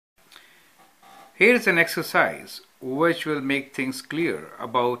Here is an exercise which will make things clear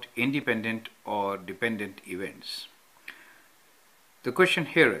about independent or dependent events. The question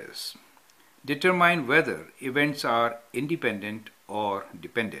here is, determine whether events are independent or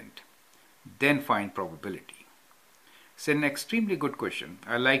dependent, then find probability. It's an extremely good question.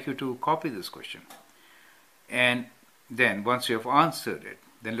 I'd like you to copy this question. And then once you have answered it,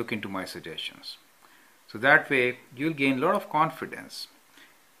 then look into my suggestions. So that way you'll gain a lot of confidence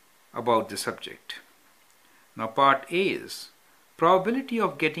about the subject. Now part A is probability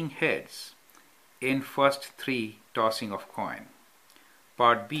of getting heads in first 3 tossing of coin.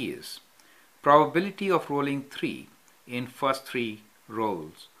 Part B is probability of rolling 3 in first 3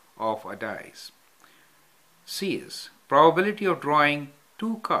 rolls of a dice. C is probability of drawing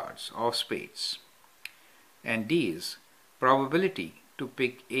 2 cards of spades. And D is probability to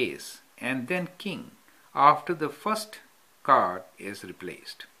pick ace and then king after the first card is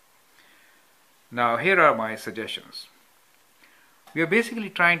replaced. Now here are my suggestions. We are basically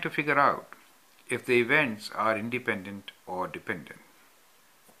trying to figure out if the events are independent or dependent.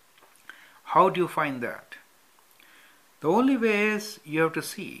 How do you find that? The only way is you have to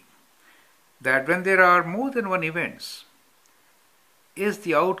see that when there are more than one events, is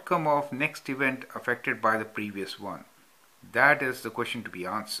the outcome of next event affected by the previous one? That is the question to be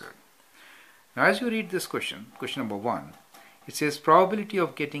answered. Now as you read this question number 1, it says probability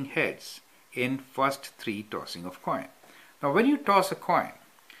of getting heads in first 3 tossing of coin. Now when you toss a coin,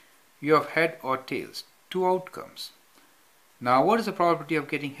 you have head or tails, 2 outcomes. Now what is the probability of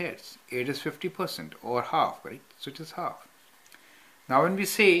getting heads? It is 50% or half, right? So it is half. Now when we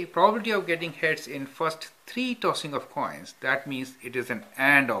say probability of getting heads in first 3 tossing of coins, that means it is an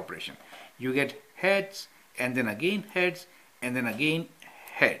AND operation. You get heads and then again heads and then again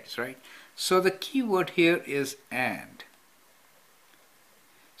heads, right? So the key word here is AND.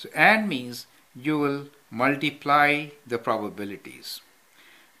 So AND means you will multiply the probabilities.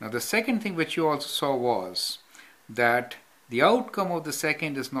 Now the second thing which you also saw was that the outcome of the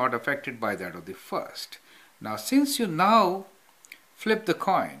second is not affected by that of the first. Now since you now flip the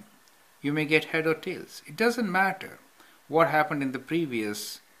coin, you may get head or tails. It doesn't matter what happened in the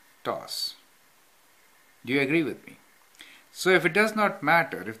previous toss. Do you agree with me? So if it does not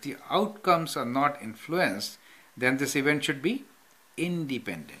matter, if the outcomes are not influenced, then this event should be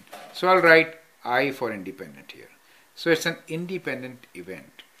independent. So I'll write I for independent here. So it's an independent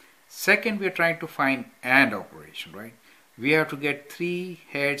event. Second, we are trying to find AND operation, right? We have to get 3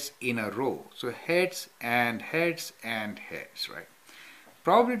 heads in a row. So heads and heads and heads, right?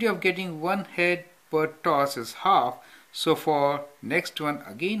 Probability of getting 1 head per toss is half. So for next one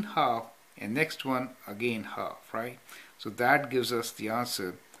again half and next one again half, right? So that gives us the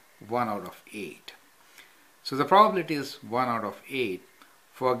answer 1 out of 8. So the probability is 1 out of 8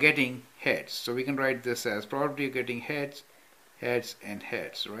 for getting heads. So we can write this as probability of getting heads, heads and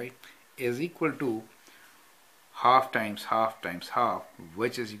heads, right, is equal to half times half times half,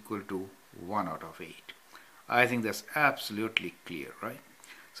 which is equal to 1 out of 8. I think that's absolutely clear, right?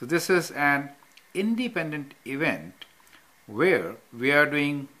 So this is an independent event where we are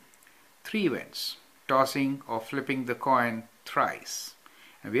doing 3 events, tossing or flipping the coin thrice.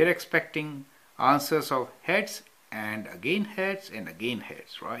 And we are expecting answers of heads and again heads,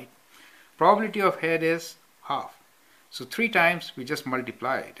 right? Probability of head is half. So 3 times we just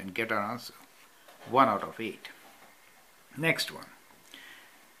multiply it and get our answer, 1 out of 8. Next one.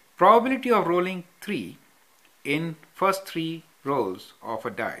 Probability of rolling 3 in first 3 rolls of a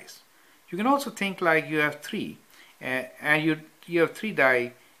dice. You can also think like you have 3 and you have 3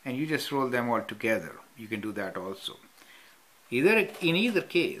 die and you just roll them all together. You can do that also. In either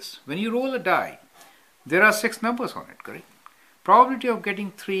case, when you roll a die, there are 6 numbers on it, correct? Probability of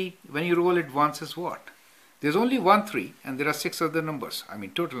getting 3 when you roll it once is what? There's only 1 3 and there are 6 other numbers,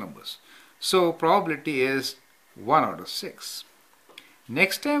 total numbers. So probability is 1 out of 6.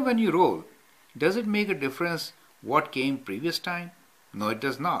 Next time when you roll, does it make a difference what came previous time? No, it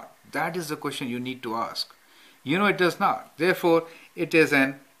does not. That is the question you need to ask. You know it does not. Therefore, it is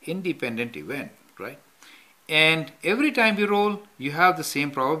an independent event, right? And every time you roll, you have the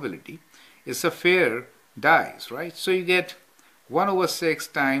same probability. It's a fair dice, right? So you get 1 over 6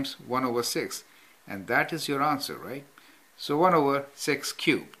 times 1 over 6. And that is your answer, right? So 1 over 6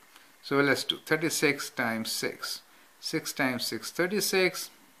 cubed. So let's do 36 times 6. 6 times 6,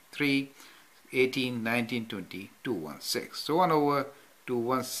 36. 3, 18, 19, 20, 216. So 1 over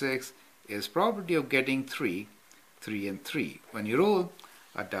 216 is probability of getting 3, 3 and 3 when you roll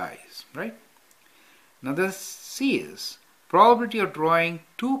a dice, right? Now the C is probability of drawing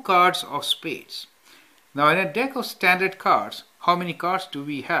 2 cards of spades. Now in a deck of standard cards, how many cards do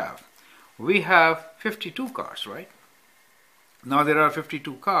we have? we have 52 cards, right? Now there are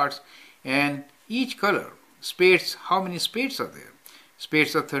 52 cards, and each color, spades, how many spades are there?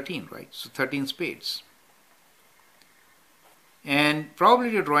 Spades are 13, right? So 13 spades. And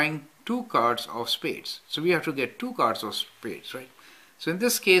probably you're drawing 2 cards of spades. So we have to get 2 cards of spades, right? So in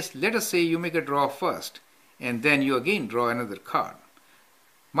this case, let us say you make a draw first, and then you again draw another card.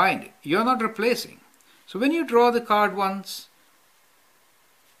 Mind, you're not replacing. So when you draw the card once,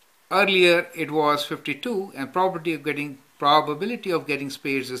 earlier it was 52, and probability of getting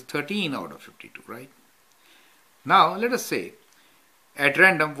spades is 13 out of 52, right? Now let us say, at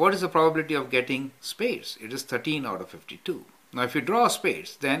random, what is the probability of getting spades? It is 13 out of 52. Now if you draw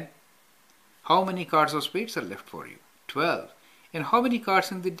spades, then how many cards of spades are left for you? 12. And how many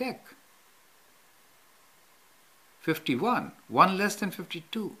cards in the deck? 51. One less than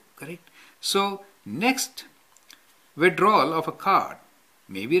 52, correct? So next withdrawal of a card,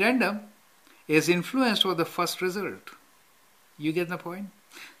 maybe random, is influenced by the first result. You get the point?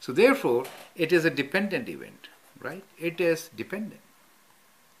 So therefore, it is a dependent event, right? It is dependent.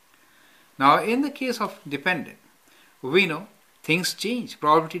 Now in the case of dependent, we know things change.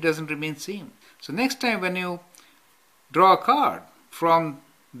 Probability doesn't remain same. So next time when you draw a card from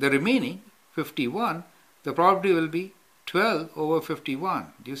the remaining 51, the probability will be 12 over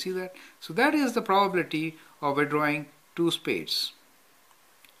 51. Do you see that? So that is the probability of withdrawing 2 spades.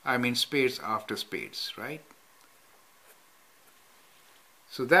 I mean spades after spades, right?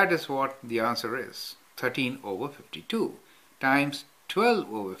 So that is what the answer is. 13 over 52 times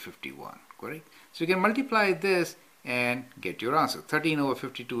 12 over 51, correct? So you can multiply this and get your answer. 13 over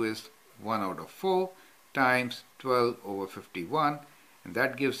 52 is 1 out of 4 times 12 over 51, and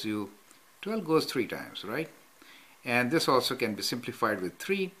that gives you 12 goes 3 times, right? And this also can be simplified with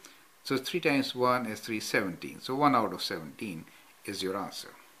 3. So 3 times 1 is 3, 17. So 1 out of 17 is your answer,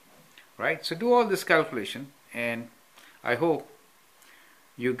 right? So do all this calculation, and I hope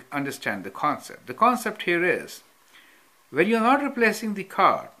you understand the concept. The concept here is, when you are not replacing the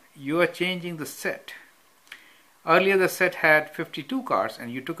card, you are changing the set. Earlier the set had 52 cards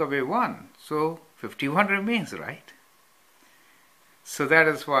and you took away 1. So 51 remains, right? So that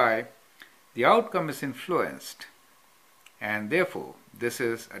is why the outcome is influenced, and therefore this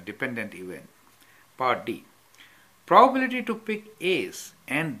is a dependent event. Part D. Probability to pick ace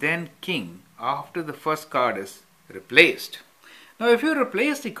and then king after the first card is replaced. Now if you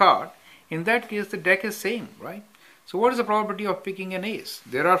replace the card, in that case the deck is same, right? So what is the probability of picking an ace?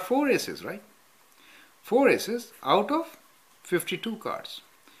 There are 4 aces, right? 4 aces out of 52 cards.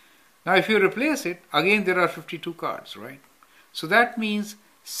 Now if you replace it, again there are 52 cards, right? So that means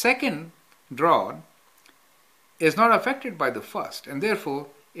second drawn is not affected by the first, and therefore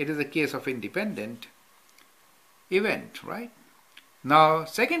it is a case of independent event, right? Now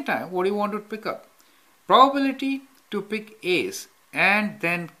second time, what do you want to pick up? Probability to pick ace and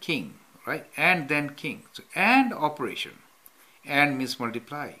then king, right? And then king. So and operation, and means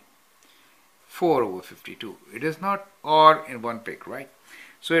multiply. 4 over 52. It is not or in one pick, right?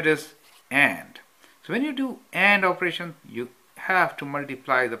 So it is and. So when you do and operation, you have to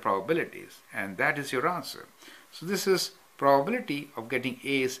multiply the probabilities, and that is your answer. So this is probability of getting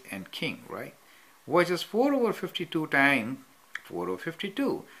ace and king, right? Which is 4 over 52 times 4 over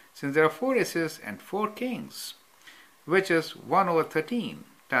 52, since there are 4 aces and 4 kings, which is 1 over 13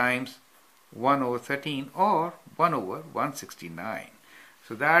 times 1 over 13, or 1 over 169.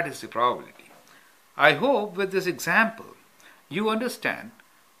 So that is the probability. I hope with this example you understand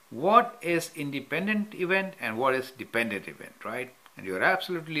what is independent event and what is dependent event, right? And you are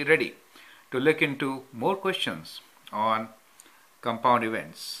absolutely ready to look into more questions on compound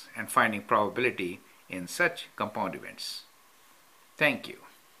events and finding probability in such compound events. Thank you.